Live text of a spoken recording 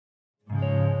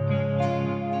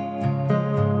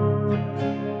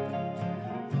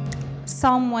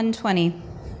Psalm 120.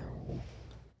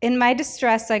 In my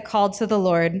distress I called to the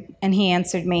Lord, and he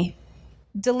answered me.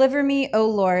 Deliver me, O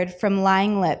Lord, from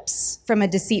lying lips, from a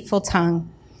deceitful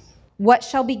tongue. What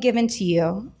shall be given to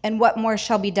you, and what more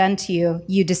shall be done to you,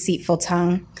 you deceitful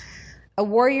tongue? A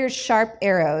warrior's sharp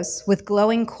arrows with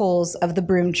glowing coals of the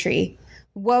broom tree.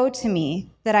 Woe to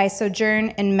me that I sojourn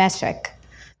in Meshech,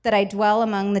 that I dwell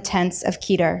among the tents of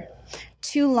Kedar.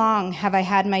 Too long have I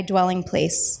had my dwelling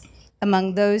place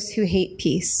among those who hate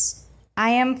peace.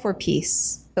 I am for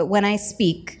peace, but when I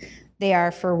speak, they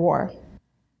are for war.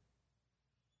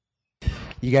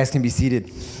 You guys can be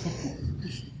seated.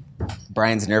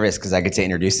 Brian's nervous because I get to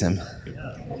introduce him.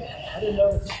 I didn't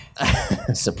know.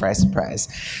 Surprise, surprise.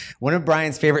 One of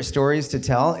Brian's favorite stories to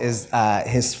tell is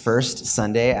his first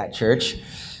Sunday at church.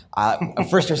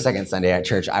 First or second Sunday at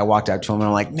church, I walked up to him and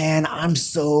I'm like, man, I'm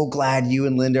so glad you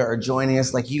and Linda are joining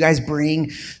us. Like, you guys bring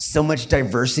so much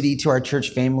diversity to our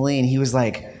church family. And he was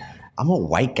like, I'm a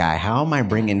white guy. How am I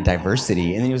bringing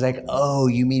diversity? And then he was like, oh,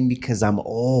 you mean because I'm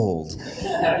old?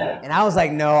 And I was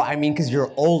like, no, I mean because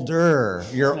you're older.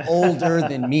 You're older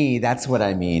than me. That's what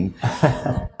I mean.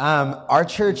 Our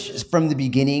church from the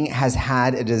beginning has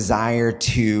had a desire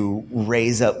to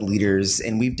raise up leaders.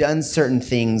 And we've done certain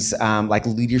things like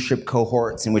leadership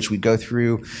cohorts in which we go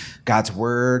through God's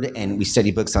word and we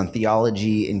study books on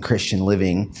theology and Christian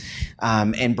living.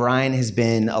 And Brian has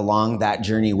been along that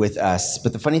journey with us.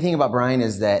 But the funny thing about Brian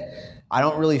is that I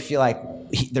don't really feel like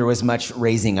there was much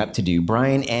raising up to do.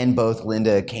 Brian and both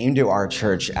Linda came to our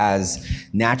church as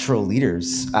natural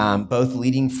leaders, both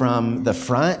leading from the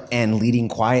front and leading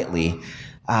quietly.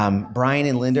 Brian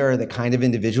and Linda are the kind of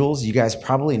individuals, you guys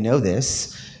probably know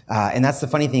this, and that's the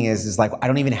funny thing is like, I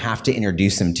don't even have to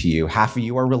introduce him to you. Half of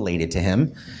you are related to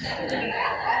him.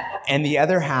 And the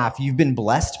other half, you've been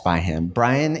blessed by him.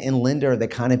 Brian and Linda are the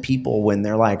kind of people when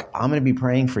they're like, I'm going to be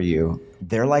praying for you.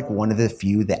 They're like one of the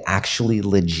few that actually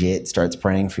legit starts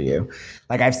praying for you.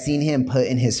 Like, I've seen him put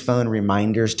in his phone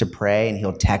reminders to pray and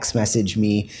he'll text message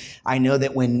me. I know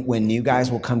that when new guys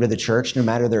will come to the church, no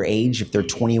matter their age, if they're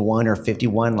 21 or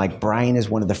 51, like Brian is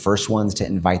one of the first ones to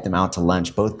invite them out to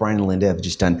lunch. Both Brian and Linda have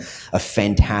just done a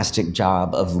fantastic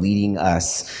job of leading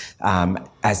us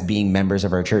as being members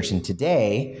of our church. And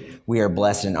today, we are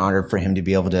blessed and honored for him to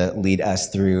be able to lead us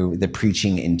through the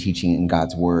preaching and teaching in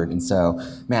God's word. And so,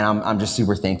 man, I'm just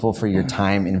super thankful for your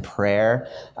time in prayer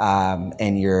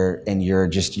and your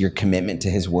commitment to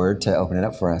his word to open it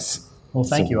up for us. Well,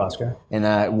 thank you, Oscar.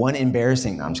 And one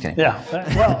embarrassing, no, I'm just kidding. Yeah,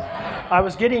 well, I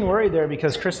was getting worried there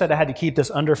because Chris said I had to keep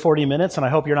this under 40 minutes, and I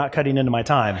hope you're not cutting into my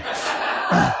time.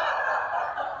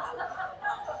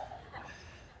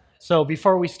 So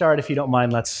before we start, if you don't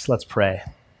mind, let's pray.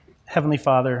 Heavenly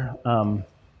Father,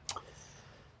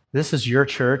 this is your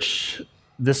church,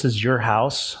 this is your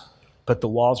house, but the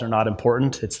walls are not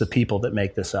important. It's the people that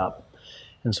make this up.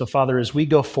 And so, Father, as we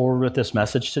go forward with this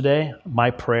message today,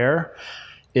 my prayer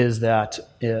is that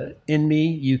in me,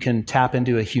 you can tap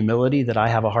into a humility that I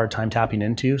have a hard time tapping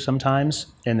into sometimes,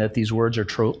 and that these words are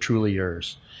truly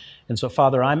yours. And so,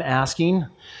 Father, I'm asking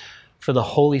for the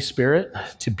Holy Spirit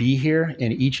to be here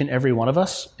in each and every one of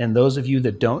us. And those of you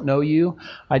that don't know you,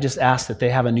 I just ask that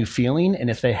they have a new feeling. And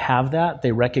if they have that,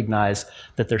 they recognize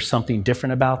that there's something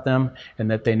different about them and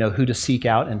that they know who to seek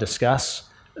out and discuss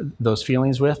those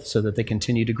feelings with so that they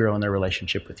continue to grow in their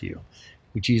relationship with you.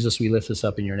 Jesus, we lift this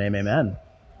up in your name, amen.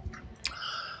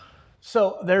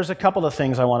 So there's a couple of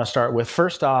things I want to start with.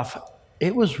 First off,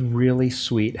 it was really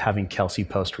sweet having Kelsey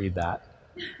post read that.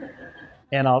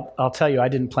 And I'll tell you, I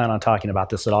didn't plan on talking about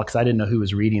this at all because I didn't know who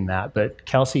was reading that. But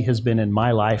Kelsey has been in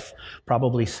my life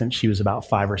probably since she was about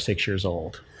 5 or 6 years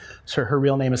old. So her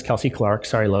real name is Kelsey Clark.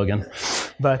 Sorry, Logan.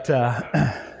 But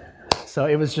so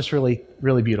it was just really,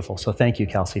 really beautiful. So thank you,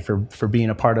 Kelsey, for being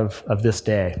a part of this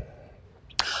day.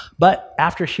 But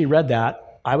after she read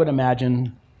that, I would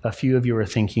imagine a few of you are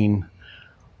thinking,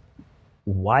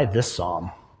 why this psalm?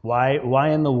 Why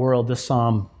in the world this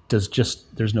psalm?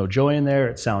 There's no joy in there.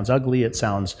 It sounds ugly. It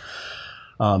sounds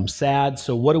sad.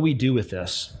 So what do we do with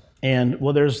this? And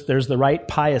well, there's the right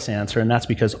pious answer, and that's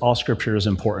because all scripture is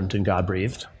important and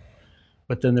God-breathed.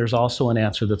 But then there's also an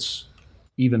answer that's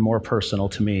even more personal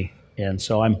to me. And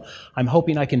so I'm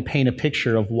hoping I can paint a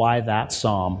picture of why that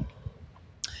psalm.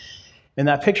 And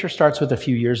that picture starts with a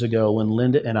few years ago when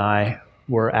Linda and I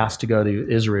were asked to go to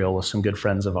Israel with some good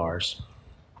friends of ours.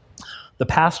 The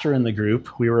pastor in the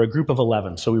group, we were a group of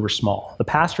 11, so we were small. The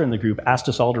pastor in the group asked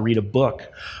us all to read a book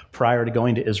prior to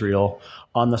going to Israel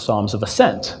on the Psalms of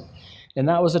Ascent. And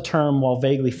that was a term, while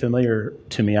vaguely familiar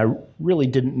to me, I really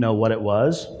didn't know what it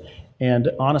was. And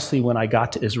honestly, when I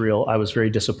got to Israel, I was very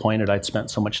disappointed I'd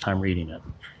spent so much time reading it.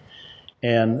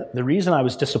 And the reason I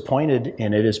was disappointed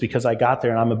in it is because I got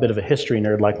there, and I'm a bit of a history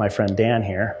nerd like my friend Dan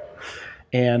here,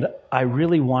 and I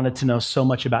really wanted to know so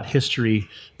much about history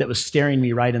that was staring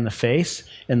me right in the face,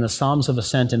 and the Psalms of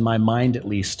Ascent, in my mind at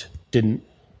least, didn't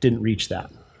reach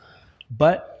that.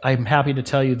 But I'm happy to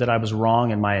tell you that I was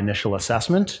wrong in my initial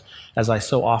assessment, as I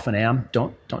so often am.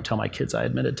 Don't tell my kids I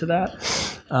admitted to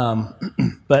that.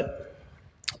 But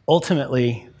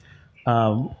ultimately,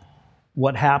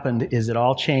 what happened is it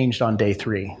all changed on day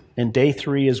 3. And day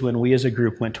 3 is when we as a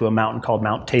group went to a mountain called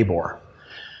Mount Tabor.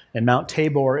 And Mount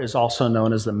Tabor is also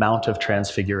known as the Mount of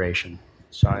Transfiguration.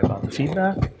 Sorry about the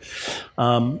feedback.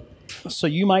 So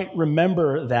you might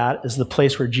remember that as the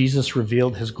place where Jesus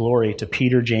revealed his glory to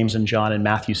Peter, James, and John in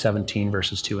Matthew 17,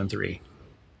 verses 2 and 3.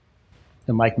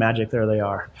 And like magic, there they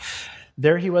are.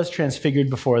 There he was transfigured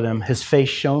before them. His face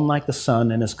shone like the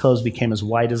sun, and his clothes became as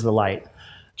white as the light.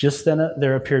 Just then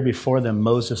there appeared before them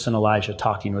Moses and Elijah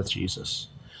talking with Jesus.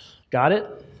 Got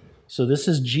it? So this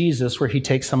is Jesus, where he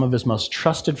takes some of his most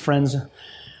trusted friends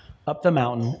up the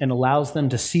mountain and allows them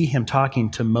to see him talking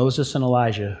to Moses and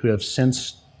Elijah, who have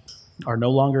since are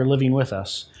no longer living with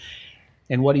us.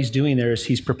 And what he's doing there is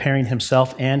he's preparing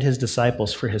himself and his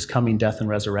disciples for his coming death and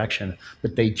resurrection,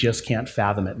 but they just can't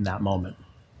fathom it in that moment.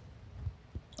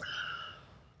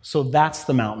 So that's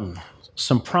the mountain.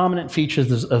 Some prominent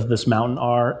features of this mountain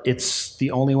are it's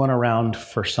the only one around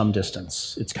for some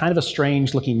distance. It's kind of a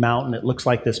strange looking mountain. It looks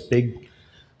like this big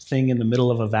thing in the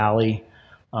middle of a valley.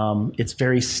 It's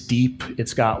very steep.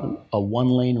 It's got a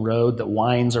one-lane road that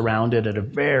winds around it at a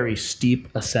very steep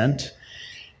ascent.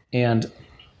 And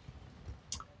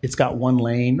it's got one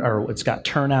lane, or it's got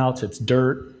turnouts, it's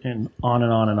dirt, and on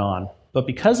and on and on. But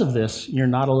because of this, you're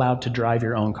not allowed to drive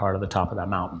your own car to the top of that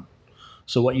mountain.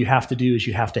 So what you have to do is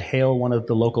you have to hail one of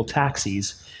the local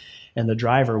taxis, and the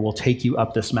driver will take you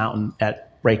up this mountain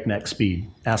at breakneck speed.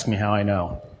 Ask me how I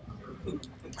know.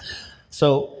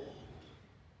 So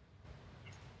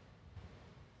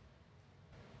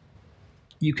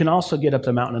you can also get up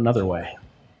the mountain another way,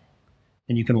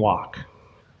 and you can walk.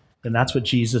 And that's what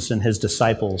Jesus and his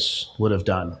disciples would have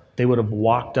done. They would have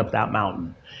walked up that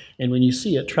mountain. And when you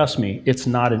see it, trust me, it's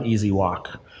not an easy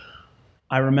walk.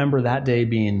 I remember that day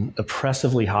being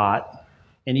oppressively hot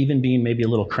and even being maybe a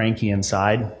little cranky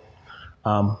inside.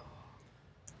 But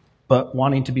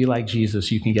wanting to be like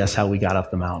Jesus, you can guess how we got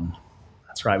up the mountain.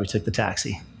 That's right, we took the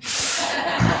taxi.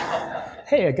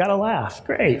 Hey, I got a laugh.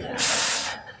 Great.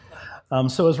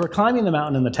 So as we're climbing the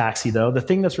mountain in the taxi, though, the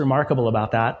thing that's remarkable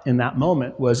about that in that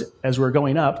moment was as we're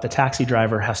going up, the taxi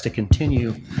driver has to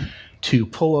continue to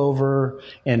pull over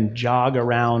and jog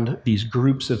around these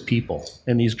groups of people.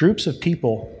 And these groups of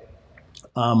people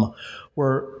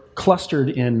were clustered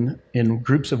in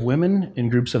groups of women and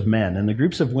groups of men. And the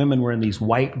groups of women were in these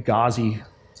white, gauzy,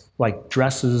 like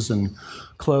dresses and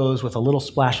clothes with a little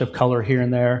splash of color here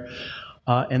and there.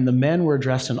 And the men were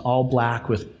dressed in all black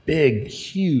with big,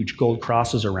 huge gold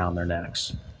crosses around their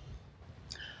necks.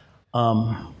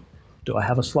 Do I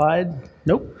have a slide?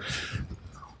 Nope.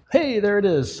 Hey, there it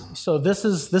is. So this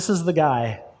is the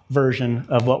guy version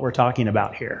of what we're talking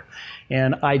about here.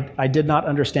 And I did not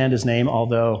understand his name,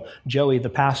 although Joey, the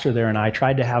pastor there, and I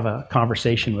tried to have a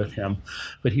conversation with him,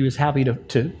 but he was happy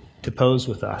to pose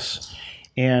with us.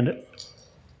 And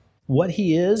what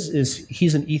he is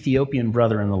he's an Ethiopian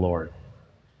brother in the Lord.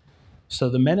 So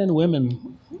the men and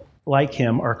women like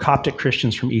him are Coptic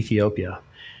Christians from Ethiopia.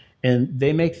 And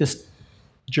they make this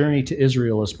journey to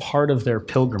Israel as part of their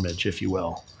pilgrimage, if you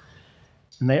will.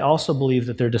 And they also believe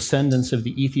that they're descendants of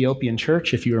the Ethiopian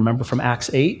church, if you remember from Acts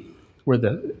 8, where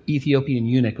the Ethiopian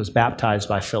eunuch was baptized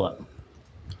by Philip.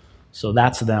 So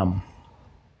that's them.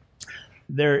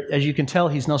 As you can tell,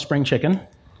 he's no spring chicken.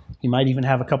 He might even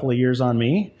have a couple of years on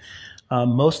me.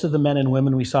 Most of the men and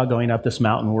women we saw going up this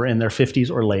mountain were in their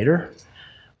 50s or later.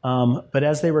 But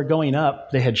as they were going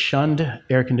up, they had shunned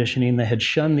air conditioning, they had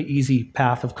shunned the easy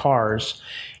path of cars,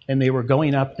 and they were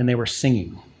going up and they were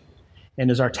singing. And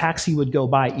as our taxi would go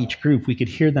by each group, we could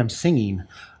hear them singing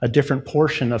a different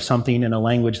portion of something in a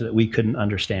language that we couldn't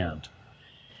understand.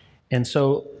 And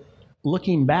so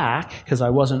looking back, because I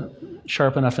wasn't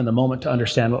sharp enough in the moment to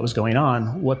understand what was going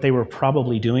on, what they were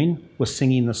probably doing was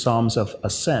singing the Psalms of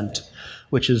Ascent,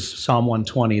 which is Psalm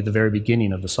 120, the very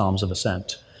beginning of the Psalms of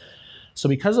Ascent. So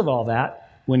because of all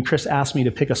that, when Chris asked me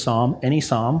to pick a psalm, any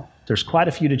psalm, there's quite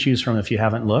a few to choose from if you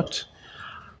haven't looked.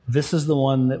 This is the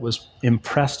one that was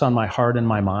impressed on my heart and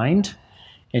my mind.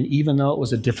 And even though it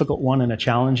was a difficult one and a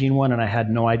challenging one, and I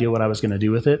had no idea what I was going to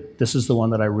do with it, this is the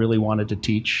one that I really wanted to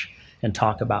teach and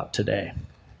talk about today.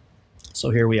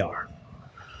 So here we are.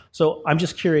 So I'm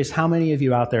just curious, how many of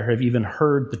you out there have even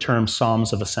heard the term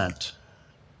Psalms of Ascent?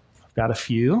 Got a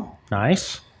few.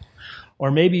 Nice.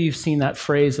 Or maybe you've seen that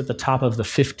phrase at the top of the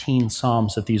 15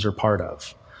 Psalms that these are part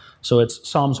of. So it's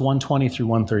Psalms 120 through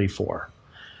 134.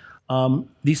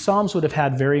 These Psalms would have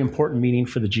had very important meaning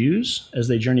for the Jews as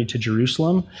they journeyed to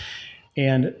Jerusalem.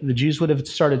 And the Jews would have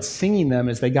started singing them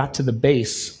as they got to the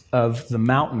base of the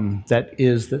mountain that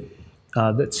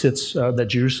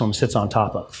Jerusalem sits on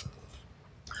top of.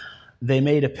 They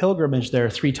made a pilgrimage there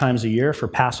 3 times a year for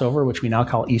Passover, which we now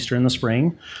call Easter in the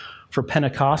spring, for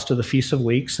Pentecost, or the Feast of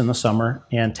Weeks in the summer,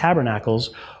 and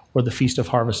Tabernacles, or the Feast of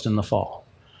Harvest in the fall.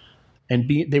 And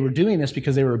they were doing this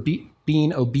because they were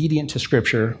being obedient to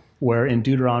Scripture, where in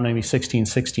Deuteronomy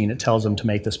 16:16 it tells them to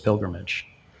make this pilgrimage.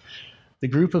 The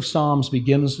group of Psalms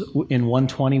begins in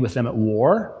 120 with them at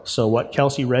war. So what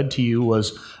Kelsey read to you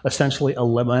was essentially a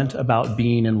lament about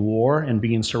being in war and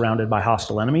being surrounded by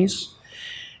hostile enemies.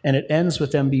 And it ends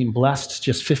with them being blessed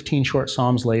just 15 short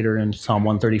Psalms later in Psalm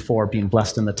 134, being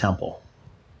blessed in the temple.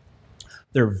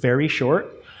 They're very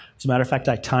short. As a matter of fact,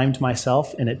 I timed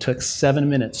myself, and it took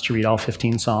 7 minutes to read all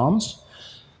 15 Psalms.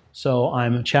 So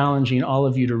I'm challenging all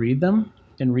of you to read them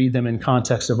and read them in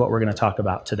context of what we're going to talk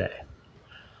about today.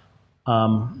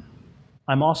 I'm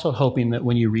also hoping that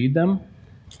when you read them,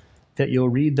 that you'll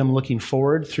read them looking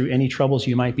forward through any troubles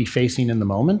you might be facing in the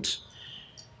moment,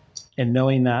 and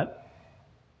knowing that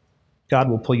God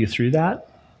will pull you through that.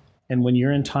 And when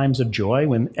you're in times of joy,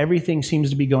 when everything seems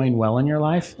to be going well in your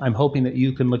life, I'm hoping that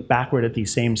you can look backward at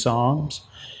these same Psalms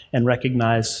and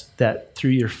recognize that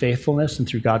through your faithfulness and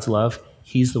through God's love,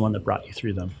 He's the one that brought you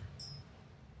through them.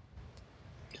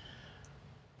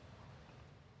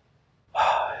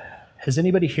 Has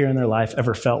anybody here in their life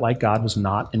ever felt like God was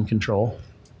not in control?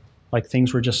 Like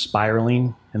things were just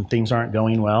spiraling and things aren't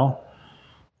going well?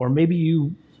 Or maybe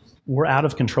you were out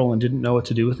of control and didn't know what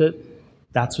to do with it?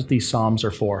 That's what these Psalms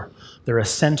are for. They're a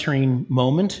centering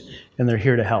moment, and they're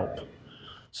here to help.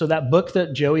 So that book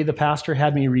that Joey, the pastor,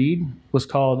 had me read was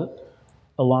called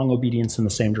A Long Obedience in the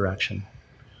Same Direction.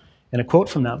 And a quote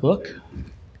from that book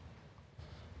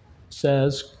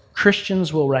says,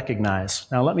 Christians will recognize.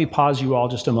 Now, let me pause you all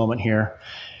just a moment here.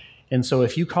 And so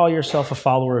if you call yourself a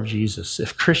follower of Jesus,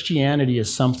 if Christianity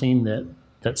is something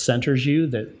that centers you,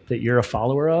 that you're a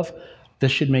follower of,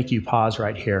 this should make you pause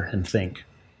right here and think.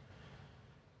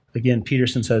 Again,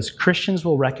 Peterson says, Christians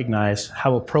will recognize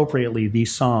how appropriately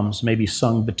these Psalms may be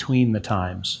sung between the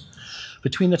times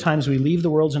we leave the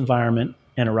world's environment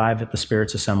and arrive at the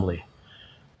Spirit's assembly,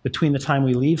 between the time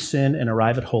we leave sin and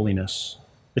arrive at holiness,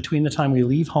 between the time we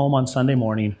leave home on Sunday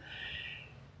morning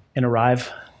and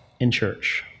arrive in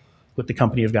church with the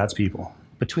company of God's people,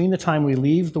 between the time we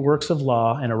leave the works of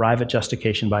law and arrive at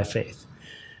justification by faith.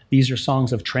 These are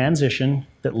songs of transition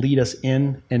that lead us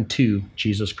in and to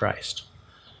Jesus Christ.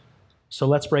 So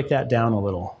let's break that down a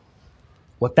little.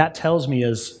 What that tells me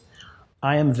is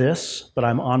I am this, but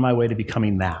I'm on my way to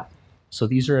becoming that. So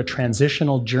these are a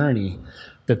transitional journey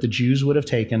that the Jews would have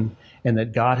taken and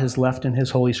that God has left in His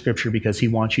Holy Scripture because He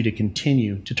wants you to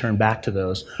continue to turn back to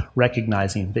those,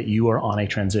 recognizing that you are on a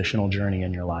transitional journey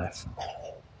in your life.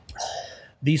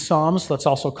 These Psalms, let's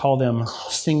also call them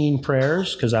singing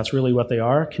prayers, because that's really what they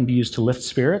are, can be used to lift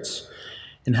spirits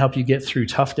and help you get through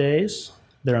tough days.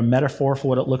 They're a metaphor for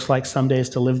what it looks like some days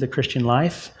to live the Christian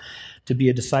life, to be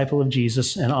a disciple of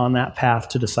Jesus and on that path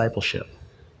to discipleship.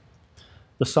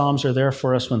 The Psalms are there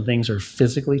for us when things are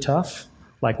physically tough,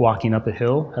 like walking up a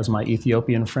hill, as my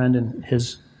Ethiopian friend and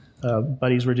his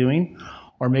buddies were doing,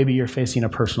 or maybe you're facing a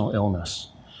personal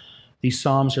illness. These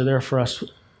Psalms are there for us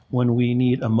when we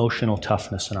need emotional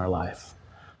toughness in our life,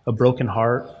 a broken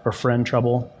heart or friend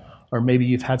trouble, or maybe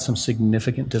you've had some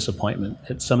significant disappointment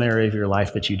at some area of your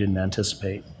life that you didn't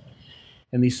anticipate.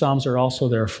 And these Psalms are also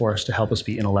there for us to help us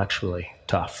be intellectually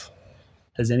tough.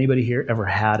 Has anybody here ever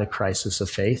had a crisis of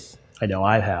faith? I know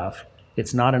I have.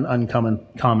 It's not an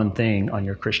uncommon thing on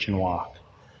your Christian walk.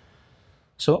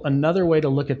 So another way to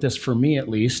look at this, for me at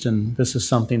least, and this is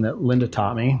something that Linda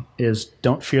taught me, is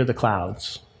don't fear the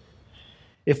clouds.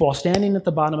 If while standing at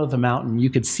the bottom of the mountain, you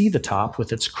could see the top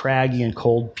with its craggy and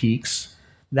cold peaks,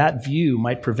 that view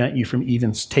might prevent you from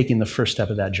even taking the first step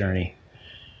of that journey.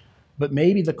 But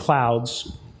maybe the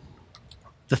clouds,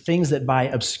 the things that by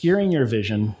obscuring your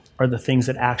vision are the things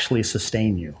that actually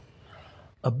sustain you.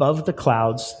 Above the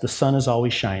clouds, the sun is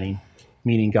always shining,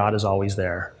 meaning God is always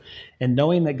there. And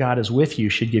knowing that God is with you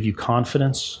should give you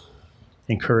confidence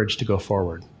and courage to go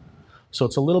forward. So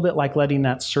it's a little bit like letting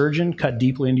that surgeon cut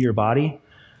deeply into your body,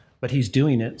 but he's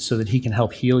doing it so that he can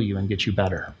help heal you and get you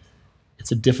better.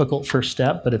 It's a difficult first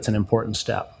step, but it's an important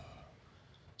step.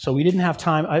 So we didn't have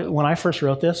time. When I first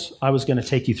wrote this, I was going to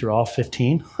take you through all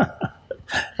 15.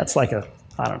 That's like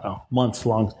I don't know,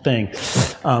 months-long thing,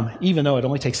 even though it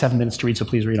only takes 7 minutes to read, so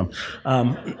please read them.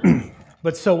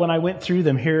 But so when I went through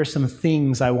them, here are some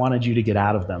things I wanted you to get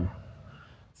out of them.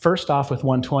 First off, with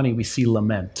 120, we see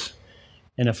lament.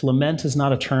 And if lament is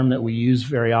not a term that we use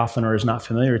very often or is not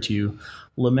familiar to you,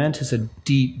 lament is a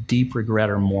deep, deep regret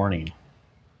or mourning.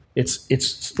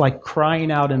 It's like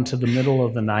crying out into the middle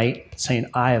of the night, saying,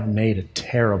 I have made a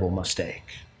terrible mistake.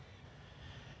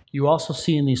 You also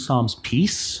see in these Psalms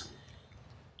peace.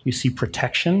 You see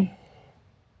protection.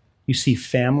 You see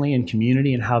family and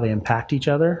community and how they impact each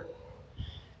other.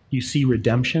 You see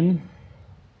redemption.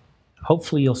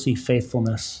 Hopefully you'll see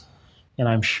faithfulness. And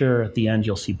I'm sure at the end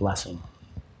you'll see blessing.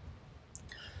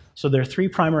 So there are 3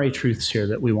 primary truths here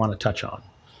that we want to touch on.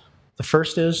 The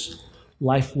first is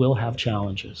life will have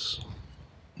challenges.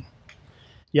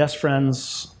 Yes,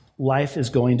 friends, life is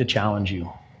going to challenge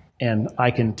you. And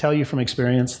I can tell you from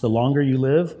experience, the longer you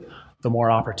live, the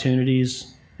more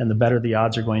opportunities and the better the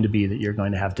odds are going to be that you're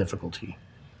going to have difficulty.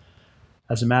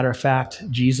 As a matter of fact,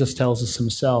 Jesus tells us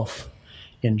himself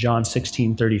in John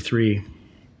 16:33,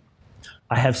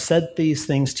 I have said these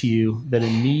things to you that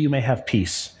in me you may have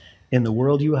peace. In the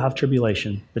world you will have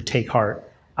tribulation, but take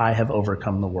heart, I have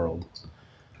overcome the world.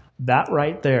 That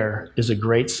right there is a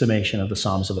great summation of the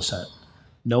Psalms of Ascent.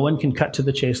 No one can cut to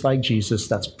the chase like Jesus.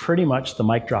 That's pretty much the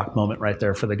mic drop moment right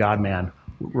there for the God-man.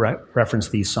 Reference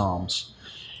these Psalms.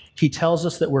 He tells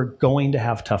us that we're going to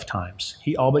have tough times.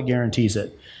 He all but guarantees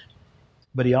it.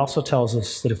 But he also tells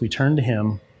us that if we turn to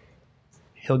him,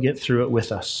 he'll get through it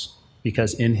with us,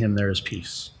 because in him there is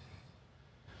peace.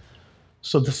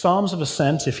 So the Psalms of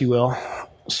Ascent, if you will,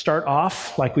 start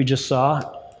off, like we just saw,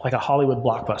 like a Hollywood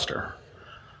blockbuster.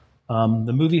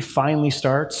 The movie finally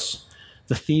starts.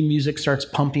 The theme music starts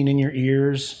pumping in your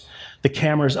ears. The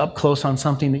camera's up close on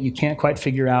something that you can't quite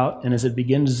figure out. And as it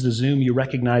begins to zoom, you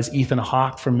recognize Ethan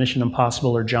Hawke from Mission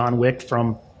Impossible or John Wick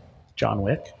from John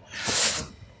Wick.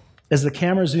 As the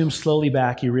camera zooms slowly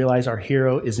back, you realize our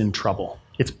hero is in trouble.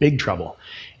 It's big trouble.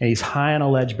 And he's high on a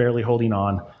ledge, barely holding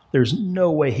on. There's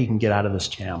no way he can get out of this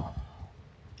jam.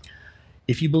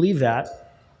 If you believe that,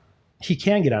 he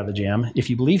can get out of the jam. If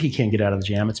you believe he can get out of the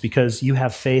jam, it's because you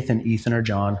have faith in Ethan or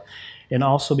John, and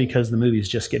also because the movie's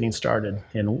just getting started,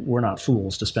 and we're not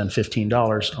fools to spend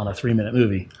 $15 on a 3-minute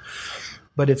movie.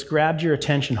 But it's grabbed your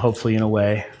attention, hopefully, in a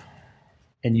way,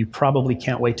 and you probably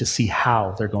can't wait to see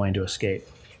how they're going to escape.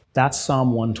 That's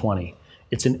Psalm 120.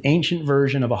 It's an ancient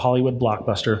version of a Hollywood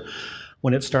blockbuster.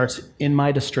 When it starts, in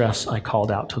my distress, I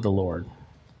called out to the Lord.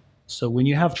 So when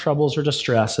you have troubles or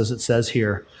distress, as it says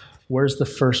here, where's the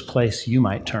first place you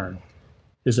might turn?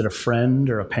 Is it a friend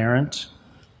or a parent?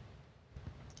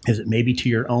 Is it maybe to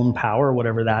your own power,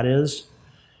 whatever that is?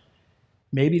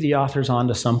 Maybe the author's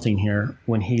onto something here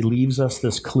when he leaves us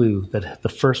this clue that the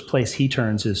first place he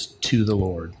turns is to the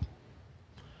Lord.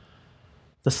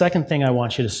 The second thing I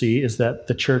want you to see is that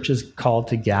the church is called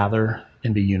to gather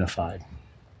and be unified.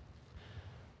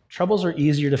 Troubles are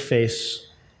easier to face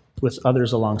with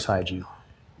others alongside you.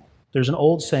 There's an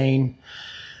old saying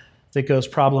that goes,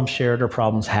 problems shared or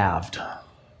problems halved.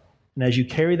 And as you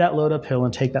carry that load uphill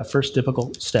and take that first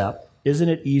difficult step, isn't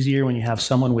it easier when you have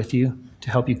someone with you to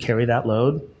help you carry that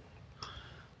load?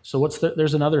 So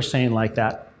there's another saying like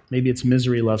that. Maybe it's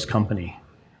misery loves company.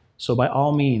 So by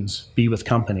all means, be with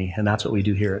company, and that's what we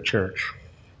do here at church.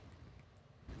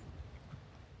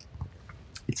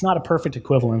 It's not a perfect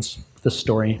equivalence, this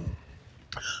story,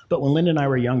 but when Linda and I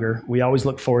were younger, we always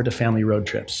looked forward to family road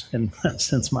trips. And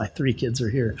since my 3 kids are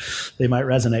here, they might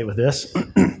resonate with this.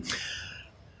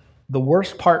 The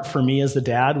worst part for me as the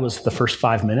dad was the first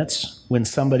 5 minutes when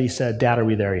somebody said, Dad, are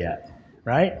we there yet?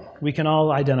 Right? We can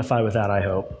all identify with that, I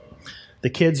hope. The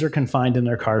kids are confined in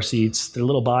their car seats, their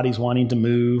little bodies wanting to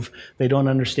move. They don't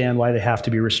understand why they have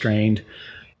to be restrained.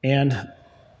 And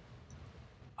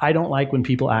I don't like when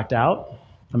people act out.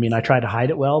 I mean, I try to hide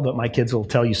it well, but my kids will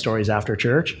tell you stories after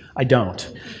church. I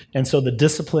don't. And so the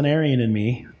disciplinarian in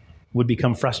me would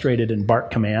become frustrated and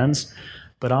bark commands.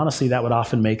 But honestly, that would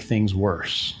often make things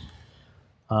worse.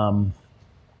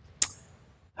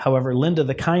 However, Linda,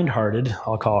 the kind-hearted,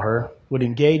 I'll call her, would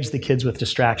engage the kids with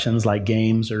distractions like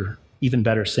games or even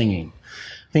better, singing.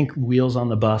 Think Wheels on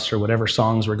the Bus or whatever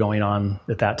songs were going on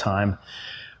at that time.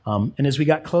 And as we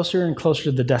got closer and closer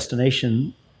to the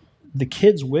destination, the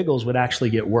kids' wiggles would actually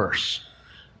get worse.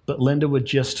 But Linda would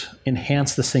just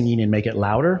enhance the singing and make it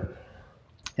louder.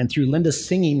 And through Linda's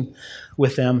singing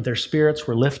with them, their spirits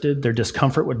were lifted, their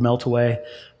discomfort would melt away.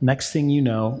 Next thing you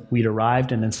know, we'd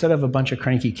arrived, and instead of a bunch of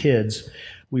cranky kids,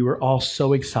 we were all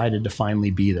so excited to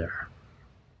finally be there.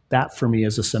 That, for me,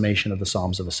 is a summation of the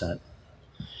Psalms of Ascent.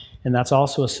 And that's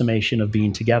also a summation of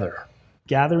being together.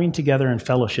 Gathering together in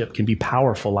fellowship can be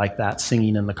powerful like that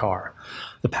singing in the car.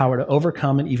 The power to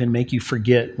overcome and even make you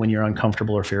forget when you're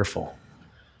uncomfortable or fearful.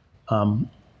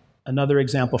 Another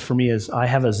example for me is I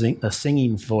have a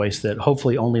singing voice that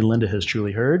hopefully only Linda has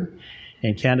truly heard,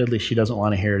 and candidly, she doesn't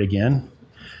want to hear it again.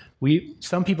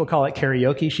 Some people call it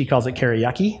karaoke. She calls it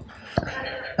karaoke.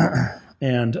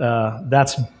 And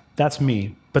that's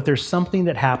me. But there's something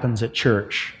that happens at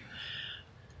church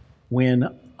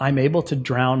when I'm able to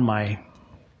drown my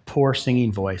poor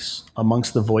singing voice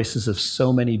amongst the voices of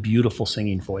so many beautiful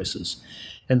singing voices.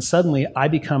 And suddenly I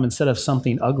become, instead of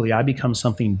something ugly, I become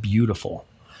something beautiful.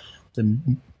 The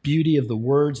beauty of the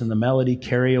words and the melody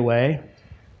carry away.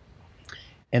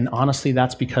 And honestly,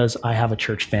 that's because I have a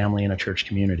church family and a church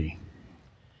community.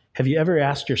 Have you ever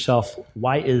asked yourself,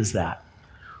 why is that?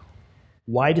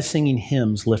 Why do singing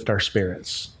hymns lift our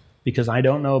spirits? Because I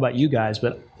don't know about you guys,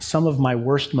 but some of my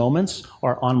worst moments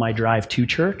are on my drive to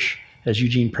church, as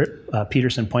Eugene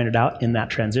Peterson pointed out in that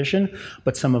transition,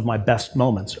 but some of my best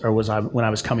moments are when I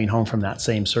was coming home from that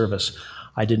same service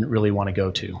I didn't really want to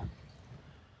go to.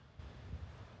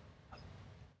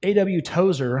 A.W.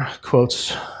 Tozer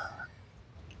quotes,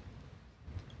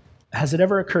 "Has it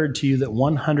ever occurred to you that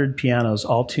 100 pianos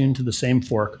all tuned to the same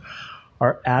fork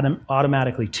are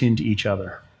automatically tuned to each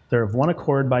other? They're of one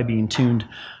accord by being tuned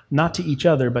not to each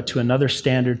other, but to another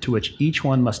standard to which each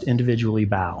one must individually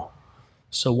bow.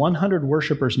 So 100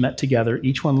 worshipers met together,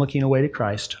 each one looking away to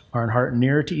Christ, are in heart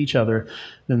nearer to each other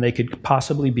than they could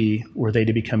possibly be were they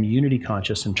to become unity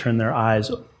conscious and turn their eyes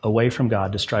away from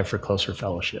God to strive for closer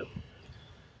fellowship."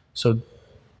 So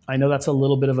I know that's a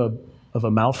little bit of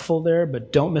a mouthful there,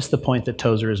 but don't miss the point that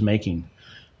Tozer is making.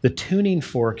 The tuning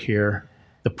fork here,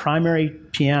 the primary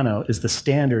piano, is the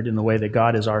standard in the way that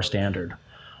God is our standard.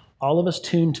 All of us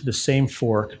tuned to the same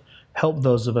fork help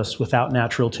those of us without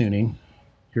natural tuning,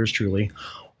 yours truly,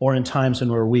 or in times when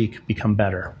we're weak, become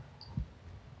better.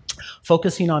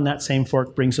 Focusing on that same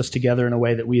fork brings us together in a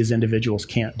way that we as individuals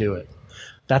can't do it.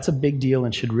 That's a big deal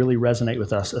and should really resonate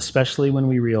with us, especially when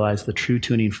we realize the true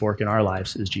tuning fork in our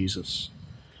lives is Jesus.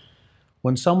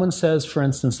 When someone says, for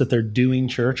instance, that they're doing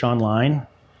church online,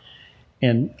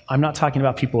 and I'm not talking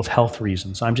about people with health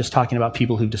reasons, I'm just talking about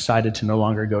people who've decided to no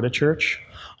longer go to church,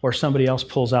 or somebody else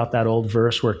pulls out that old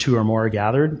verse where 2 or more are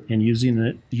gathered and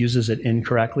uses it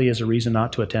incorrectly as a reason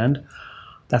not to attend,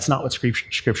 that's not what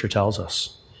Scripture tells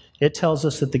us. It tells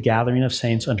us that the gathering of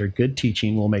saints under good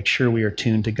teaching will make sure we are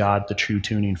tuned to God, the true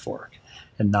tuning fork,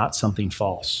 and not something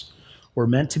false. We're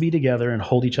meant to be together and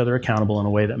hold each other accountable in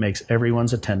a way that makes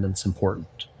everyone's attendance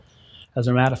important. As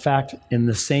a matter of fact, in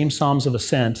the same Psalms of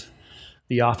Ascent,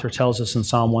 the author tells us in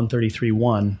Psalm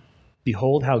 133:1,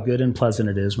 "Behold how good and pleasant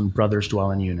it is when brothers dwell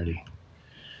in unity."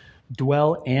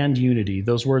 Dwell and unity,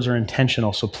 those words are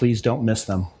intentional, so please don't miss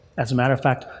them. As a matter of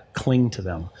fact, cling to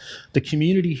them. The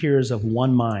community here is of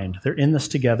one mind. They're in this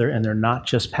together, and they're not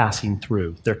just passing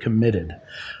through. They're committed.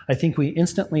 I think we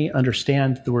instantly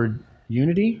understand the word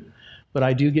unity, but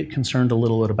I do get concerned a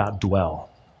little bit about dwell.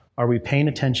 Are we paying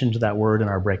attention to that word in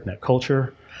our breakneck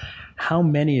culture? How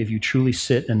many of you truly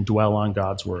sit and dwell on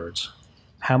God's words?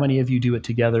 How many of you do it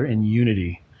together in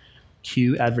unity?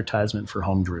 Cue advertisement for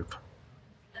home group.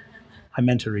 I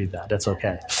meant to read that. That's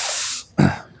okay.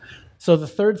 So the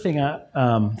third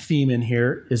theme in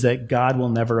here is that God will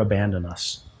never abandon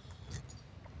us.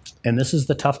 And this is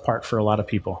the tough part for a lot of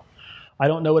people. I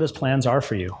don't know what his plans are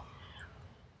for you,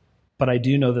 but I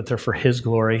do know that they're for his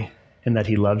glory and that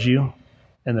he loves you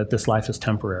and that this life is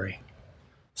temporary.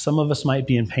 Some of us might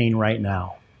be in pain right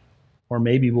now, or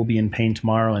maybe we'll be in pain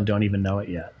tomorrow and don't even know it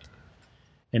yet.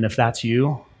 And if that's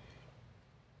you,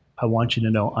 I want you to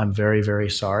know I'm very, very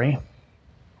sorry,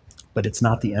 but it's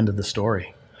not the end of the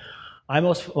story. I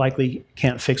most likely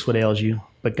can't fix what ails you,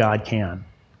 but God can.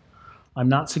 I'm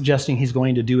not suggesting he's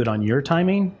going to do it on your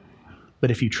timing,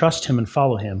 but if you trust him and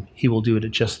follow him, he will do it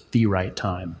at just the right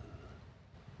time.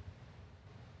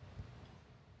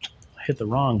 I hit the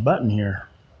wrong button here.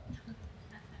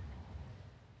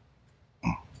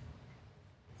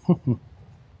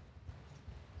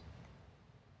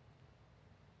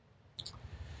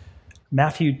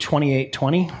 Matthew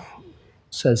 28:20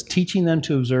 says, "Teaching them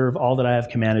to observe all that I have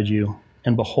commanded you,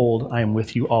 and behold, I am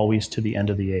with you always to the end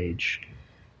of the age."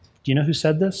 Do you know who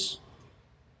said this?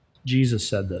 Jesus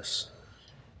said this.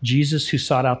 Jesus who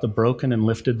sought out the broken and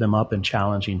lifted them up in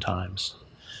challenging times.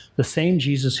 The same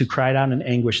Jesus who cried out in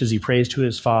anguish as he prays to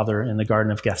his Father in the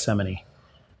Garden of Gethsemane,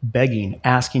 begging,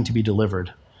 asking to be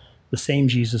delivered. The same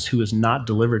Jesus who was not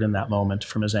delivered in that moment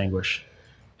from his anguish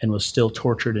and was still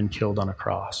tortured and killed on a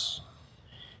cross.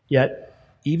 Yet,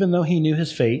 even though he knew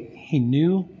his fate, he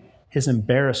knew his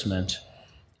embarrassment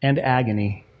and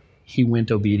agony, he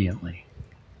went obediently.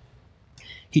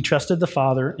 He trusted the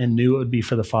Father and knew it would be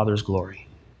for the Father's glory.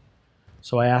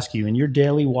 So I ask you, in your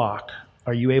daily walk,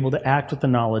 are you able to act with the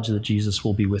knowledge that Jesus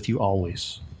will be with you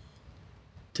always,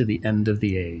 to the end of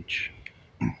the age?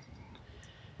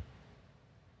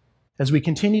 As we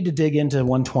continue to dig into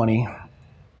 120,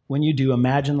 when you do,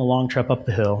 imagine the long trek up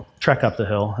the hill,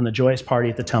 and the joyous party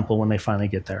at the temple when they finally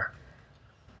get there.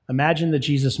 Imagine that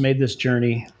Jesus made this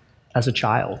journey as a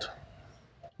child.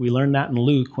 We learned that in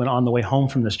Luke, when on the way home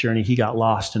from this journey, he got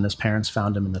lost and his parents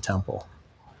found him in the temple.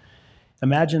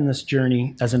 Imagine this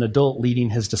journey as an adult leading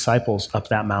his disciples up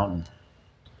that mountain.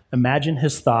 Imagine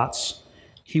his thoughts.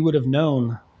 He would have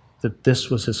known that this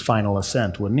was his final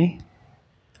ascent, wouldn't he?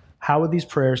 How would these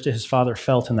prayers to his Father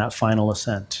felt in that final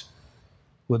ascent?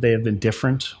 Would they have been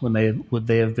different? Would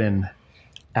they have been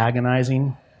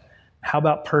agonizing? How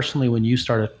about personally when you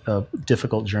start a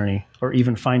difficult journey or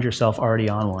even find yourself already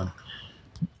on one?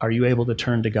 Are you able to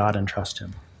turn to God and trust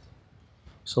him?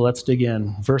 So let's dig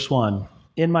in. Verse 1,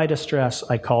 in my distress,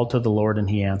 I called to the Lord and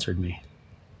he answered me.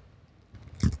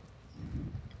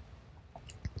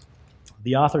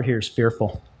 The author here is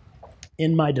fearful.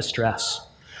 In my distress.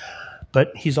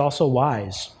 But he's also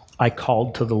wise. I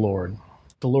called to the Lord.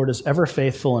 The Lord is ever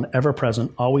faithful and ever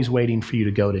present, always waiting for you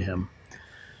to go to him.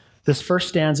 This first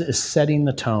stanza is setting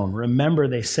the tone. Remember,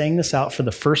 they sang this out for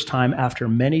the first time after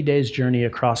many days' journey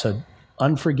across an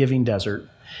unforgiving desert.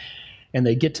 And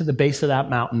they get to the base of that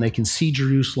mountain. They can see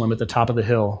Jerusalem at the top of the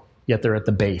hill, yet they're at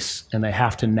the base. And they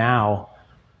have to now,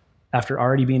 after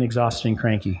already being exhausted and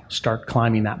cranky, start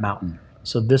climbing that mountain.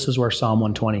 So this is where Psalm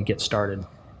 120 gets started.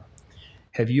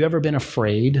 Have you ever been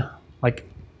afraid?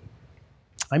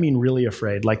 Really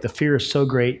afraid. Like the fear is so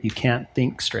great, you can't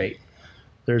think straight.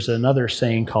 There's another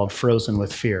saying called frozen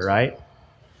with fear, right?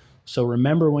 So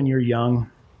remember when you're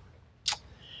young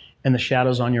and the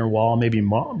shadows on your wall maybe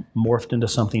morphed into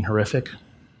something horrific?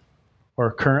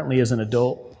 Or currently as an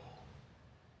adult,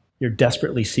 you're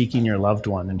desperately seeking your loved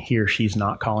one and he or she's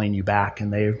not calling you back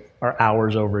and they are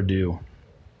hours overdue.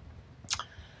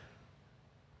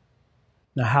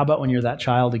 Now, how about when you're that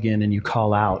child again and you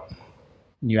call out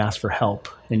and you ask for help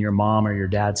and your mom or your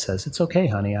dad says, "It's okay,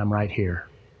 honey, I'm right here."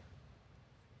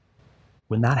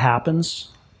 When that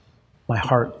happens, my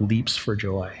heart leaps for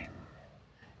joy.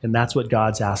 And that's what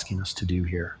God's asking us to do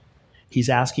here. He's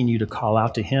asking you to call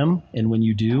out to him, and when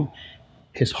you do,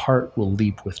 his heart will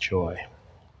leap with joy.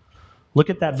 Look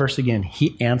at that verse again.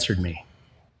 He answered me.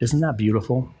 Isn't that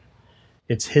beautiful?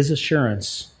 It's his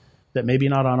assurance that maybe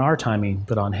not on our timing,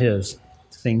 but on his,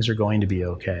 things are going to be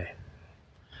okay.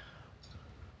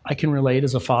 I can relate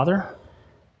as a father.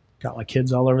 Got my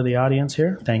kids all over the audience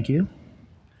here. Thank you.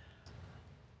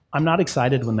 I'm not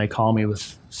excited when they call me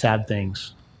with sad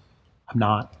things. I'm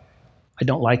not. I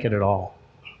don't like it at all.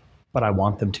 But I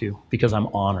want them to because I'm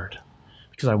honored.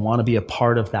 Because I want to be a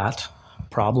part of that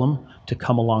problem to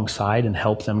come alongside and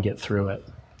help them get through it.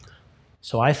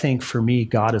 So I think for me,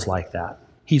 God is like that.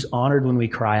 He's honored when we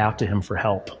cry out to him for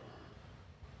help.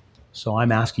 So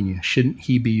I'm asking you, shouldn't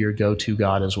he be your go-to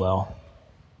God as well?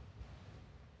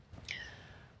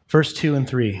 Verse 2 and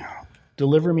 3,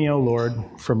 deliver me, O Lord,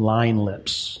 from lying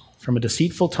lips, from a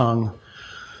deceitful tongue.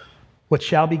 What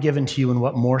shall be given to you and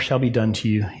what more shall be done to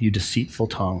you, you deceitful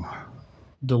tongue?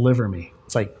 Deliver me.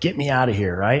 It's like, get me out of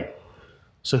here, right?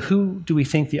 So who do we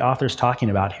think the author's talking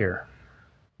about here?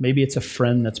 Maybe it's a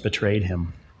friend that's betrayed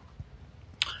him.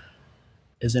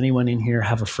 Does anyone in here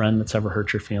have a friend that's ever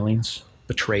hurt your feelings,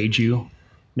 betrayed you,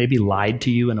 maybe lied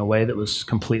to you in a way that was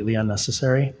completely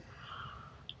unnecessary?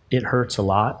 It hurts a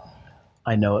lot.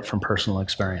 I know it from personal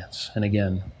experience. And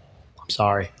again, I'm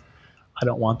sorry. I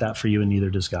don't want that for you, and neither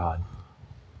does God.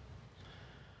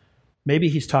 Maybe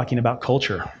he's talking about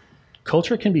culture.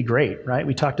 Culture can be great, right?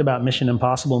 We talked about Mission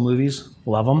Impossible movies.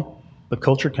 Love them. But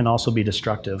culture can also be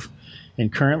destructive.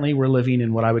 And currently we're living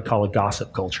in what I would call a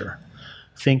gossip culture.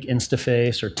 Think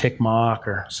Instaface or TikMok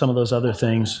or some of those other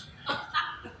things.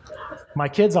 My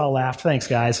kids all laughed. Thanks,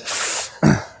 guys.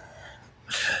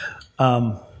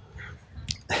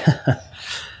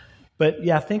 But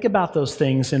yeah, think about those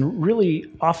things. And really,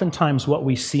 oftentimes what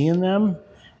we see in them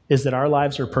is that our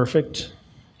lives are perfect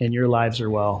and your lives are,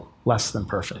 well, less than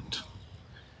perfect.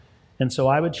 And so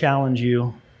I would challenge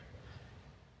you,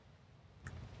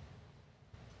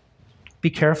 be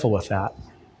careful with that.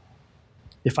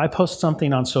 If I post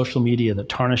something on social media that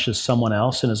tarnishes someone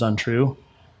else and is untrue,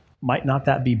 might not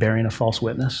that be bearing a false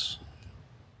witness?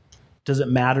 Does it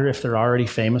matter if they're already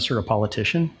famous or a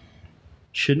politician?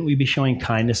 Shouldn't we be showing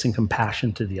kindness and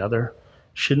compassion to the other?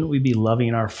 Shouldn't we be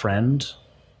loving our friend,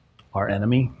 our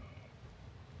enemy?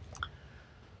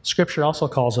 Scripture also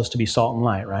calls us to be salt and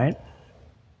light, right?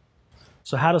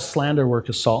 So how does slander work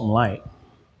as salt and light?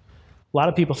 A lot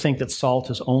of people think that salt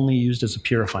is only used as a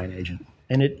purifying agent,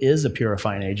 and it is a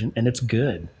purifying agent, and it's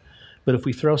good. But if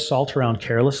we throw salt around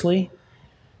carelessly,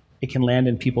 it can land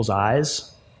in people's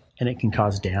eyes, and it can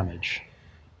cause damage.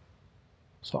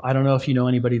 So I don't know if you know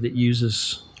anybody that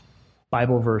uses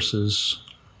Bible verses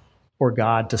or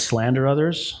God to slander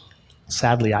others.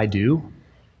 Sadly, I do,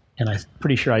 and I'm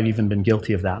pretty sure I've even been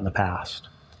guilty of that in the past.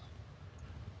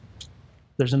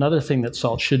 There's another thing that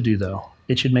salt should do, though.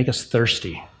 It should make us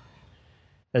thirsty.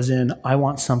 As in, I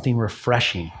want something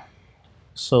refreshing.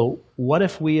 So what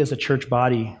if we as a church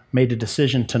body made a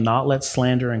decision to not let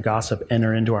slander and gossip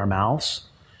enter into our mouths?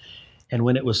 And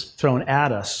when it was thrown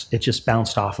at us, it just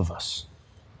bounced off of us.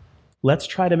 Let's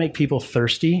try to make people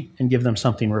thirsty and give them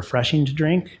something refreshing to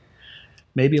drink,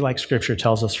 maybe like Scripture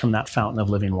tells us from that fountain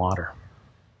of living water.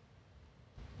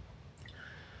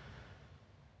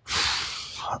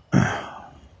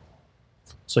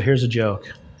 So here's a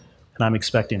joke, and I'm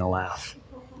expecting a laugh.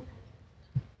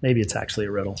 Maybe it's actually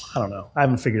a riddle. I don't know. I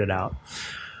haven't figured it out.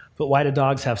 But why do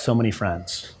dogs have so many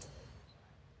friends?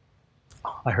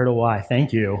 I heard a why.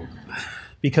 Thank you.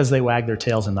 Because they wag their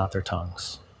tails and not their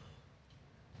tongues.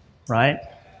 Right?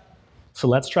 So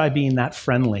let's try being that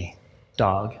friendly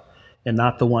dog and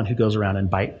not the one who goes around and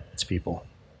bites people.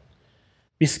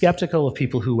 Be skeptical of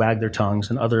people who wag their tongues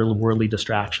and other worldly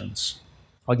distractions.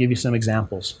 I'll give you some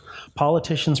examples.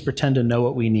 Politicians pretend to know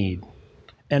what we need.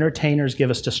 Entertainers give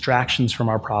us distractions from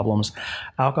our problems.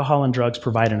 Alcohol and drugs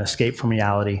provide an escape from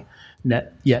reality,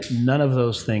 yet none of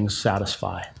those things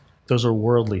satisfy. Those are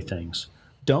worldly things.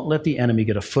 Don't let the enemy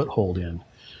get a foothold in.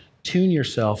 Tune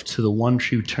yourself to the one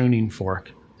true tuning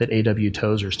fork that A.W.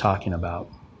 Tozer is talking about.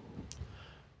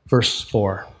 Verse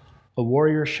 4, a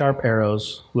warrior's sharp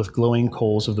arrows with glowing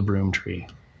coals of the broom tree.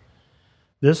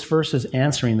 This verse is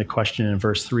answering the question in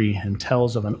verse 3 and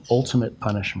tells of an ultimate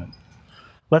punishment.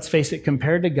 Let's face it,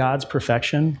 compared to God's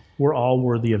perfection, we're all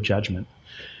worthy of judgment.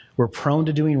 We're prone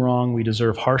to doing wrong. We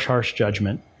deserve harsh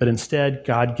judgment. But instead,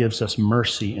 God gives us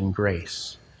mercy and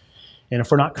grace. And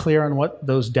if we're not clear on what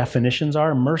those definitions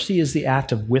are, mercy is the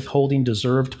act of withholding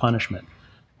deserved punishment.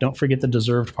 Don't forget the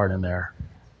deserved part in there.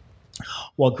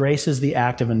 While grace is the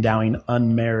act of endowing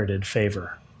unmerited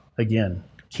favor. Again,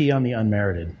 key on the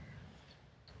unmerited.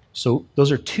 So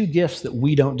those are two gifts that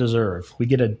we don't deserve. We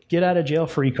get a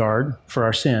get-out-of-jail-free card for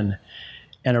our sin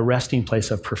and a resting place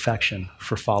of perfection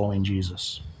for following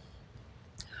Jesus.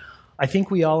 I think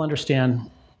we all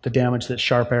understand the damage that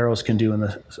sharp arrows can do in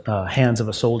the hands of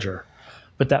a soldier.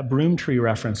 But that broom tree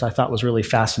reference I thought was really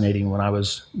fascinating when I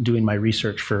was doing my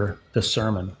research for this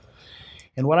sermon.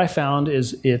 And what I found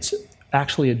is it's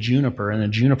actually a juniper, and a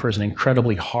juniper is an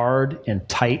incredibly hard and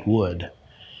tight wood.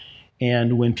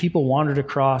 And when people wandered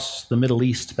across the Middle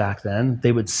East back then,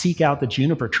 they would seek out the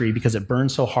juniper tree because it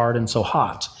burned so hard and so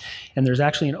hot. And there's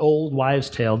actually an old wives'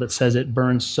 tale that says it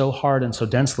burns so hard and so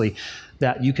densely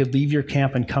that you could leave your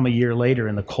camp and come a year later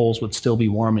and the coals would still be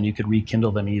warm and you could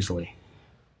rekindle them easily.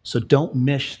 So don't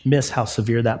miss how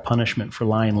severe that punishment for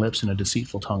lying lips and a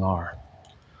deceitful tongue are.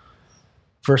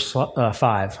 Verse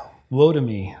 5, woe to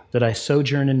me that I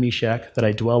sojourn in Meshech, that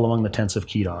I dwell among the tents of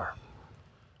Kedar.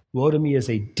 Woe to me is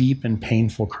a deep and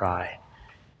painful cry.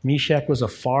 Meshech was a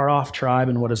far-off tribe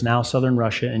in what is now southern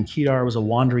Russia, and Kedar was a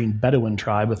wandering Bedouin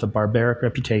tribe with a barbaric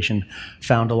reputation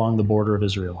found along the border of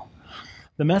Israel.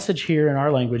 The message here in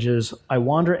our language is, I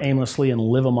wander aimlessly and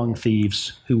live among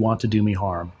thieves who want to do me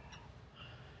harm.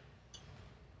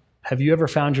 Have you ever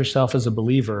found yourself as a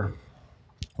believer,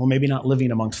 well, maybe not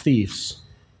living amongst thieves,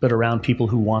 but around people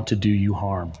who want to do you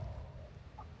harm?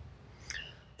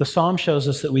 The psalm shows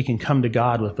us that we can come to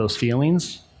God with those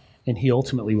feelings, and he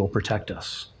ultimately will protect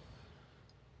us.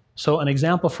 So an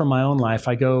example from my own life,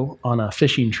 I go on a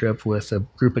fishing trip with a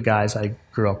group of guys I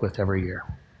grew up with every year.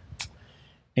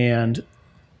 And,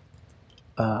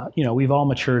 we've all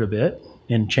matured a bit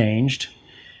and changed.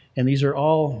 And these are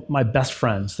all my best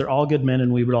friends. They're all good men,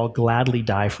 and we would all gladly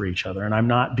die for each other. And I'm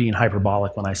not being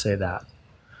hyperbolic when I say that.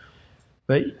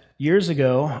 But years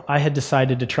ago, I had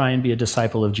decided to try and be a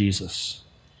disciple of Jesus.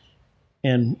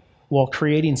 And while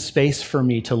creating space for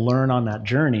me to learn on that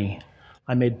journey,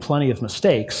 I made plenty of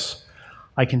mistakes.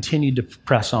 I continued to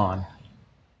press on.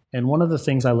 And one of the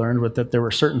things I learned was that there were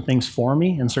certain things for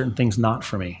me and certain things not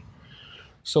for me.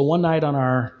 So one night on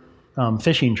our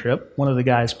fishing trip, one of the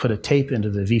guys put a tape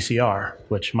into the VCR,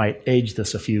 which might age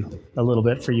this a little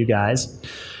bit for you guys.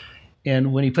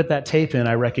 And when he put that tape in,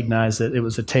 I recognized that it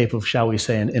was a tape of, shall we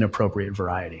say, an inappropriate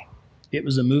variety. It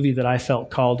was a movie that I felt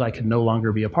called I could no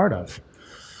longer be a part of.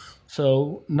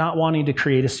 So not wanting to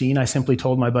create a scene, I simply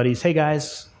told my buddies, hey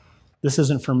guys, this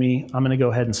isn't for me. I'm going to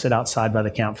go ahead and sit outside by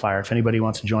the campfire. If anybody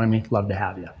wants to join me, love to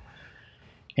have you.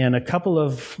 And a couple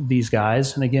of these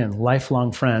guys, and again,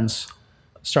 lifelong friends,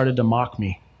 started to mock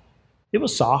me. It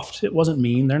was soft. It wasn't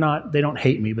mean. They don't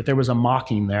hate me, but there was a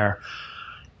mocking there,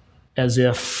 as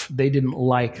if they didn't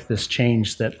like this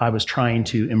change that I was trying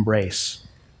to embrace.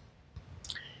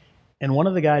 And one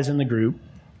of the guys in the group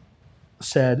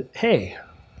said, "Hey,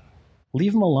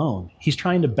 leave him alone. He's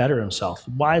trying to better himself.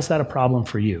 Why is that a problem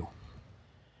for you?"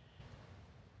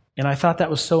 And I thought that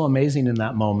was so amazing in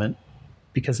that moment,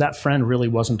 because that friend really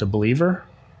wasn't a believer,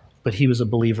 but he was a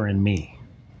believer in me.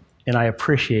 And I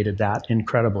appreciated that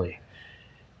incredibly.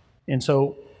 And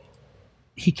so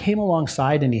he came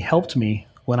alongside and he helped me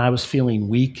when I was feeling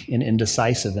weak and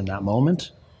indecisive in that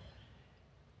moment.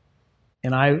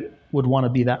 And I would want to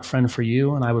be that friend for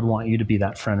you, and I would want you to be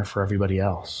that friend for everybody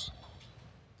else.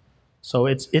 So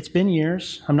it's been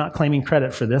years. I'm not claiming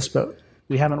credit for this, but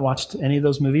we haven't watched any of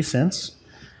those movies since.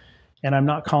 And I'm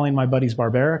not calling my buddies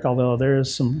barbaric, although there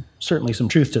is certainly some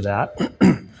truth to that.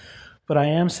 But I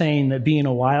am saying that being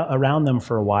around them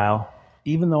for a while,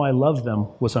 even though I loved them,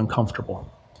 was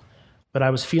uncomfortable. But I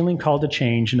was feeling called to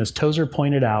change, and as Tozer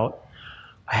pointed out,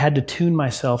 I had to tune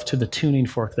myself to the tuning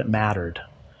fork that mattered.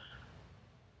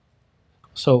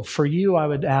 So for you, I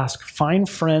would ask, find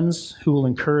friends who will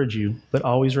encourage you, but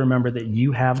always remember that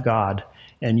you have God,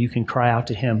 and you can cry out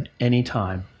to him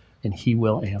anytime, and he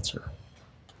will answer.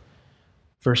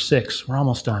 Verse 6, we're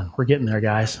almost done. We're getting there,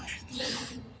 guys.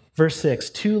 Verse 6,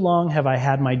 too long have I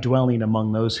had my dwelling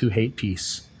among those who hate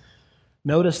peace.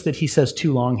 Notice that he says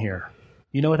too long here.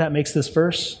 You know what that makes this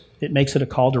verse? It makes it a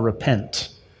call to repent.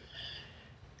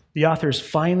 The authors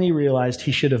finally realized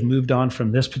he should have moved on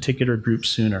from this particular group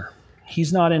sooner.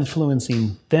 He's not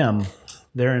influencing them,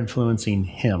 they're influencing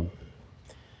him.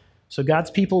 So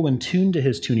God's people, when tuned to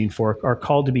his tuning fork, are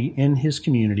called to be in his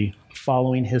community,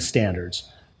 following his standards,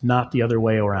 not the other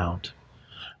way around.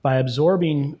 By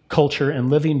absorbing culture and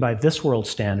living by this world's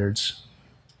standards,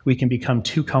 we can become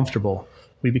too comfortable.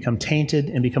 We become tainted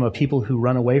and become a people who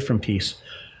run away from peace,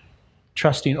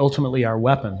 trusting ultimately our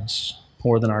weapons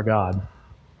more than our God.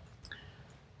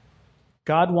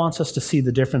 God wants us to see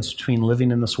the difference between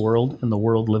living in this world and the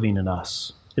world living in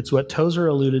us. It's what Tozer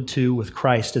alluded to with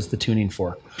Christ as the tuning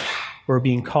fork. We're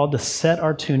being called to set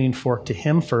our tuning fork to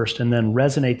him first and then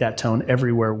resonate that tone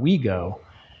everywhere we go.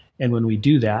 And when we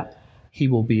do that, he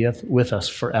will be with us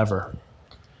forever.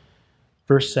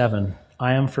 Verse 7,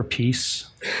 I am for peace,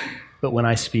 but when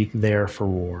I speak, they are for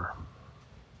war.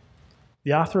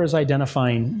 The author is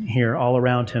identifying here all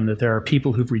around him that there are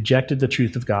people who've rejected the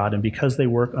truth of God, and because they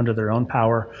work under their own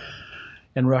power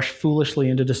and rush foolishly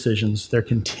into decisions, they're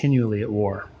continually at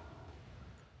war.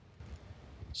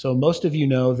 So most of you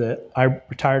know that I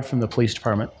retired from the police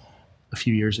department a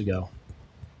few years ago.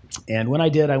 And when I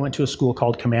did, I went to a school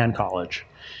called Command College.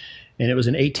 And it was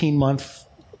an 18-month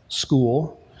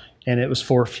school, and it was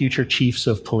for future chiefs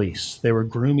of police. They were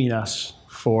grooming us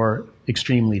for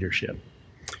extreme leadership.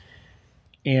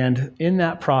 And in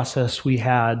that process, we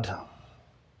had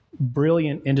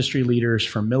brilliant industry leaders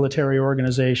from military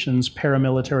organizations,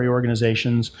 paramilitary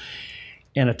organizations,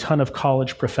 and a ton of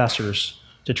college professors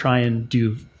to try and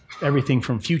do everything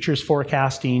from futures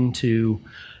forecasting to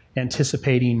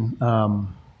anticipating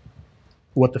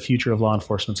what the future of law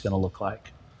enforcement is going to look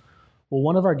like. Well,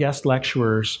 one of our guest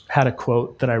lecturers had a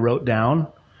quote that I wrote down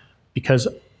because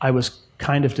I was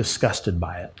kind of disgusted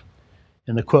by it.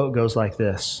 And the quote goes like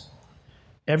this: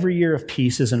 every year of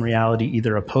peace is in reality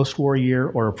either a post-war year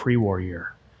or a pre-war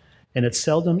year, and it's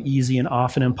seldom easy and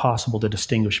often impossible to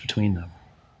distinguish between them.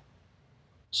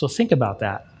 So think about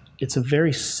that. It's a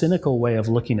very cynical way of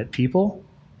looking at people.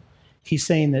 He's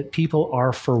saying that people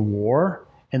are for war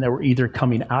and that we're either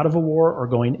coming out of a war or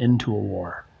going into a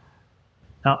war.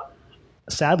 Now,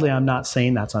 sadly, I'm not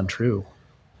saying that's untrue,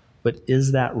 but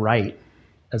is that right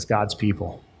as God's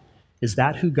people? Is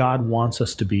that who God wants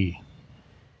us to be?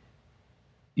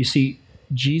 You see,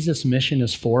 Jesus' mission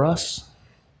is for us.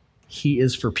 He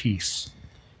is for peace.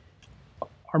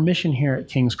 Our mission here at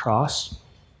King's Cross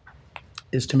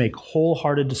is to make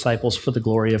wholehearted disciples for the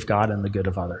glory of God and the good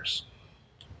of others.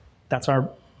 That's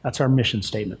our mission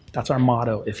statement. That's our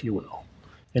motto, if you will.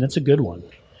 And it's a good one.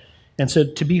 And so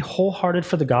to be wholehearted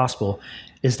for the gospel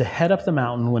is to head up the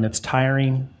mountain when it's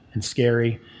tiring and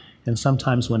scary, and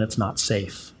sometimes when it's not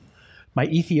safe. My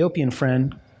Ethiopian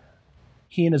friend,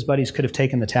 he and his buddies could have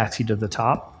taken the taxi to the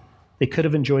top. They could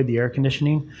have enjoyed the air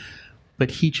conditioning, but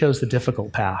he chose the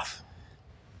difficult path.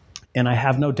 And I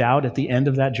have no doubt at the end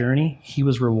of that journey, he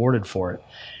was rewarded for it.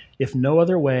 If no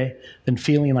other way than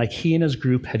feeling like he and his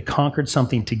group had conquered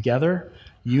something together,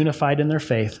 unified in their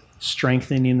faith,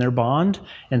 strengthening their bond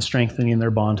and strengthening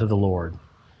their bond to the Lord.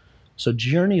 So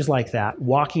journeys like that,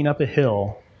 walking up a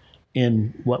hill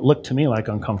in what looked to me like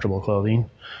uncomfortable clothing,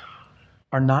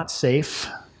 are not safe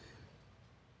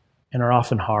and are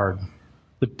often hard.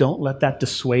 But don't let that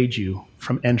dissuade you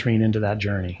from entering into that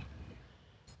journey.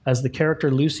 As the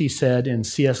character Lucy said in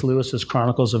C.S. Lewis's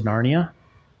Chronicles of Narnia,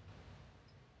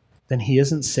 then he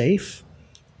isn't safe?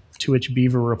 To which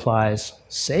Beaver replies,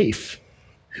 safe?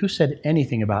 Who said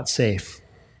anything about safe?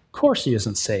 Of course he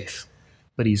isn't safe,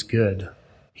 but he's good.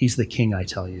 He's the king, I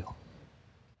tell you.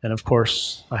 And of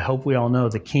course, I hope we all know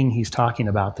the king he's talking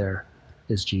about there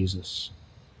is Jesus.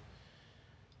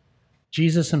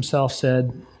 Jesus himself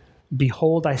said,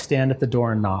 behold, I stand at the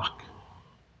door and knock.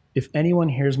 If anyone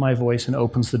hears my voice and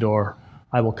opens the door,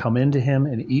 I will come into him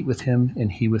and eat with him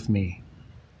and he with me.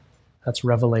 That's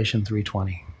Revelation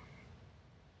 3:20.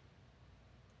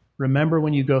 Remember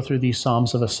when you go through these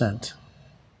Psalms of Ascent.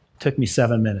 It took me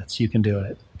 7 minutes. You can do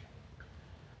it.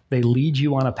 They lead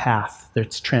you on a path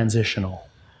that's transitional.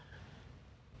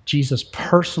 Jesus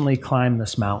personally climbed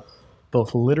this mountain,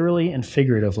 both literally and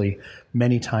figuratively,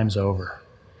 many times over.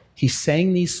 He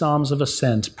sang these Psalms of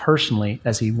Ascent personally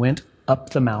as he went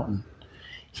up the mountain.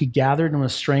 He gathered and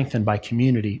was strengthened by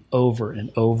community over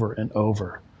and over and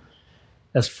over.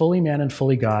 As fully man and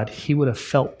fully God, he would have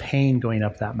felt pain going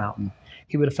up that mountain.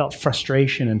 He would have felt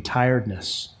frustration and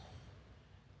tiredness.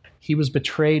 He was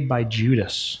betrayed by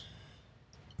Judas,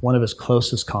 one of his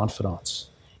closest confidants.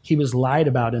 He was lied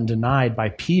about and denied by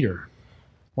Peter,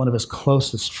 one of his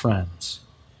closest friends,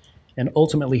 and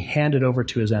ultimately handed over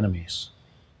to his enemies.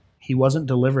 He wasn't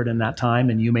delivered in that time,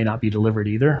 and you may not be delivered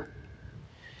either.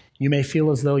 You may feel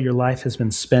as though your life has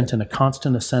been spent in a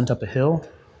constant ascent up a hill,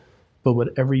 but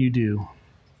whatever you do,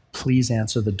 please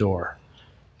answer the door,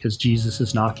 because Jesus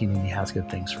is knocking and he has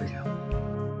good things for you.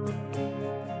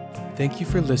 Thank you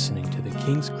for listening to the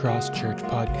King's Cross Church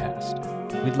podcast.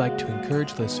 We'd like to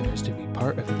encourage listeners to be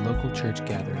part of a local church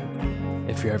gathering.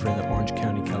 If you're ever in the Orange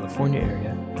County, California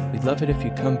area, we'd love it if you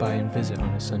come by and visit on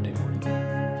a Sunday morning.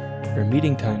 For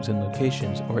meeting times and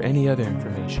locations or any other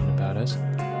information about us,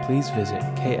 please visit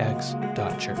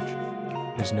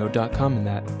kx.church. There's no .com in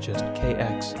that, just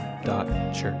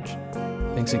kx.church.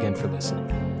 Thanks again for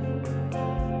listening.